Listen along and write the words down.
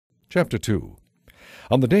Chapter 2.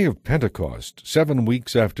 On the day of Pentecost, 7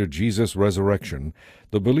 weeks after Jesus' resurrection,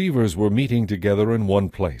 the believers were meeting together in one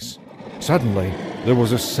place. Suddenly, there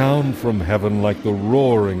was a sound from heaven like the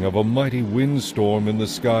roaring of a mighty windstorm in the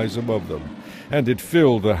skies above them, and it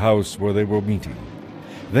filled the house where they were meeting.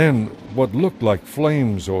 Then what looked like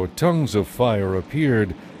flames or tongues of fire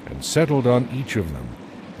appeared and settled on each of them.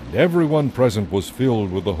 And everyone present was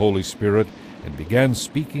filled with the Holy Spirit and began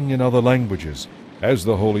speaking in other languages, as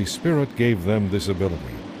the Holy Spirit gave them this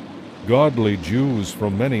ability. Godly Jews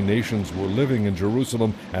from many nations were living in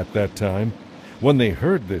Jerusalem at that time. When they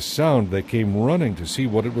heard this sound, they came running to see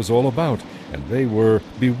what it was all about, and they were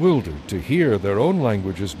bewildered to hear their own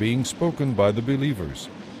languages being spoken by the believers.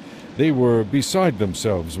 They were beside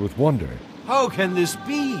themselves with wonder. "How can this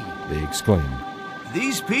be?" they exclaimed.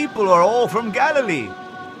 "These people are all from Galilee,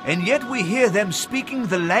 and yet we hear them speaking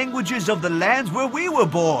the languages of the lands where we were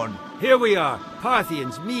born." Here we are,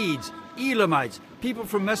 Parthians, Medes, Elamites, people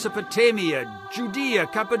from Mesopotamia, Judea,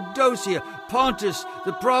 Cappadocia, Pontus,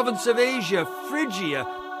 the province of Asia, Phrygia,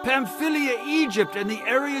 Pamphylia, Egypt, and the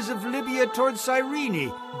areas of Libya towards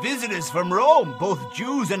Cyrene. Visitors from Rome, both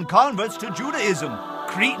Jews and converts to Judaism,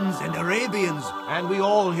 Cretans and Arabians. And we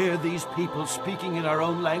all hear these people speaking in our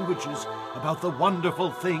own languages about the wonderful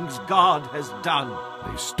things God has done.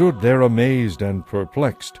 They stood there amazed and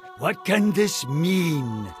perplexed. What can this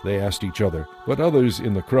mean? They asked each other, but others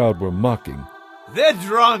in the crowd were mocking. "They're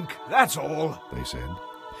drunk, that's all," they said.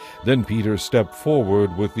 Then Peter stepped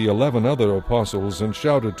forward with the 11 other apostles and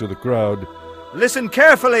shouted to the crowd, "Listen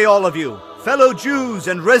carefully, all of you, fellow Jews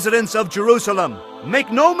and residents of Jerusalem.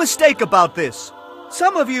 Make no mistake about this.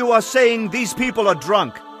 Some of you are saying these people are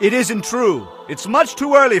drunk. It isn't true. It's much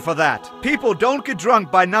too early for that. People don't get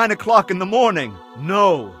drunk by 9 o'clock in the morning.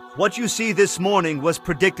 No. What you see this morning was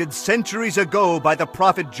predicted centuries ago by the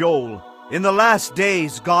prophet Joel. In the last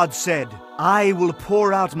days, God said, 'I will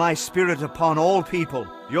pour out my spirit upon all people.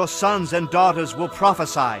 Your sons and daughters will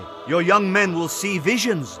prophesy. Your young men will see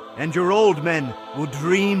visions, and your old men will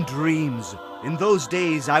dream dreams. In those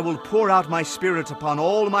days I will pour out my spirit upon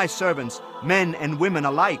all my servants, men and women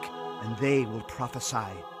alike, and they will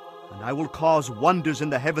prophesy. And I will cause wonders in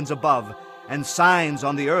the heavens above, and signs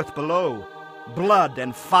on the earth below, blood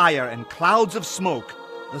and fire and clouds of smoke.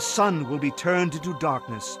 The sun will be turned into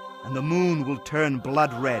darkness, and the moon will turn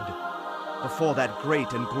blood red, before that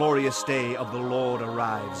great and glorious day of the Lord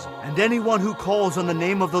arrives. And anyone who calls on the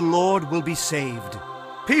name of the Lord will be saved.'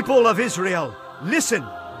 People of Israel, listen!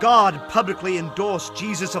 God publicly endorsed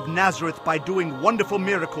Jesus of Nazareth by doing wonderful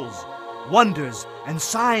miracles, wonders, and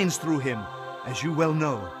signs through him, as you well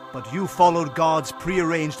know. But you followed God's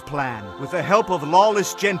prearranged plan. With the help of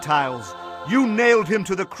lawless Gentiles, you nailed him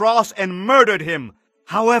to the cross and murdered him.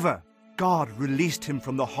 However, God released him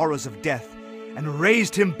from the horrors of death and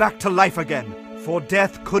raised him back to life again, for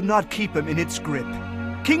death could not keep him in its grip.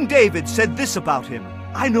 King David said this about him,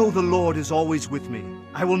 'I know the Lord is always with me.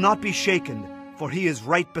 I will not be shaken, for he is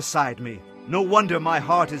right beside me. No wonder my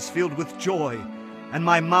heart is filled with joy, and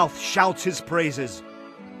my mouth shouts his praises.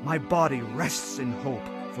 My body rests in hope,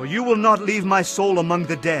 for you will not leave my soul among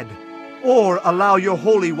the dead, or allow your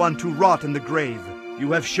Holy One to rot in the grave.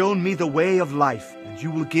 You have shown me the way of life, and you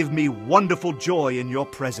will give me wonderful joy in your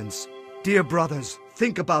presence.'" Dear brothers,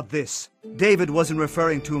 think about this. David wasn't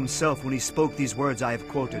referring to himself when he spoke these words I have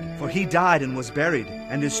quoted, for he died and was buried,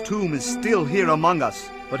 and his tomb is still here among us.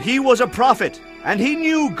 But he was a prophet, and he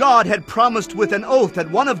knew God had promised with an oath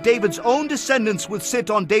that one of David's own descendants would sit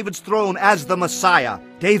on David's throne as the Messiah.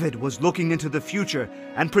 David was looking into the future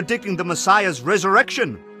and predicting the Messiah's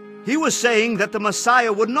resurrection. He was saying that the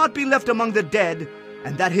Messiah would not be left among the dead,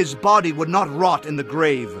 and that his body would not rot in the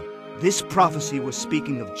grave. This prophecy was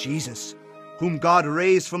speaking of Jesus, whom God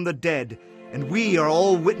raised from the dead, and we are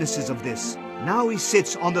all witnesses of this. Now he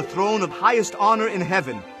sits on the throne of highest honor in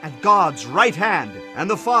heaven, at God's right hand, and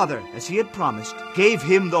the Father, as he had promised, gave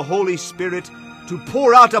him the Holy Spirit to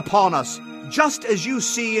pour out upon us, just as you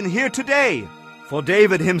see and hear today. For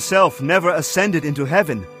David himself never ascended into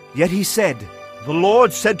heaven, yet he said, 'The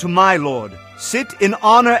Lord said to my Lord, sit in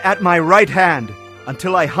honor at my right hand,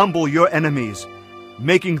 until I humble your enemies,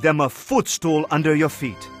 making them a footstool under your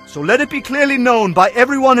feet.' So let it be clearly known by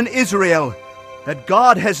everyone in Israel that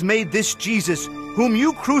God has made this Jesus, whom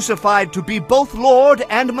you crucified, to be both Lord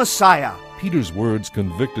and Messiah." Peter's words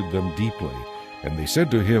convicted them deeply, and they said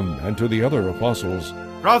to him and to the other apostles,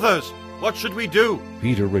 Brothers, what should we do?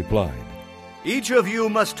 Peter replied, "Each of you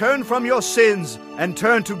must turn from your sins and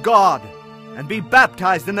turn to God, and be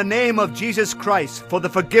baptized in the name of Jesus Christ for the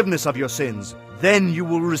forgiveness of your sins. Then you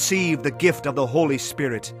will receive the gift of the Holy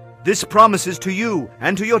Spirit. This promises to you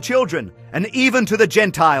and to your children, and even to the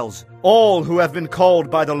Gentiles, all who have been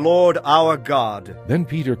called by the Lord our God." Then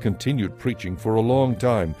Peter continued preaching for a long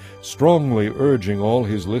time, strongly urging all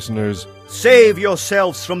his listeners, "Save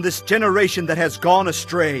yourselves from this generation that has gone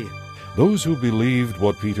astray." Those who believed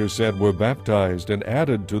what Peter said were baptized and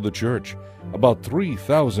added to the church, about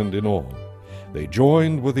 3,000 in all. They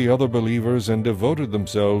joined with the other believers and devoted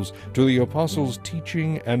themselves to the apostles'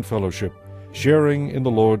 teaching and fellowship, sharing in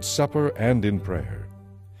the Lord's Supper and in prayer.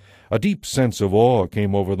 A deep sense of awe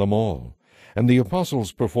came over them all, and the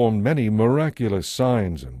apostles performed many miraculous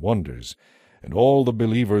signs and wonders, and all the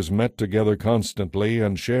believers met together constantly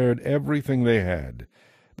and shared everything they had.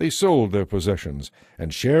 They sold their possessions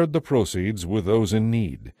and shared the proceeds with those in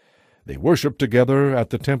need. They worshipped together at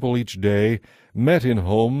the temple each day, met in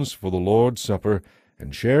homes for the Lord's Supper,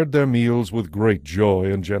 and shared their meals with great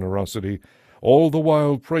joy and generosity, all the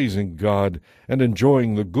while praising God and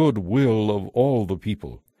enjoying the good will of all the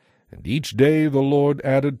people. And each day the Lord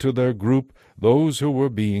added to their group those who were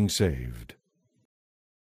being saved.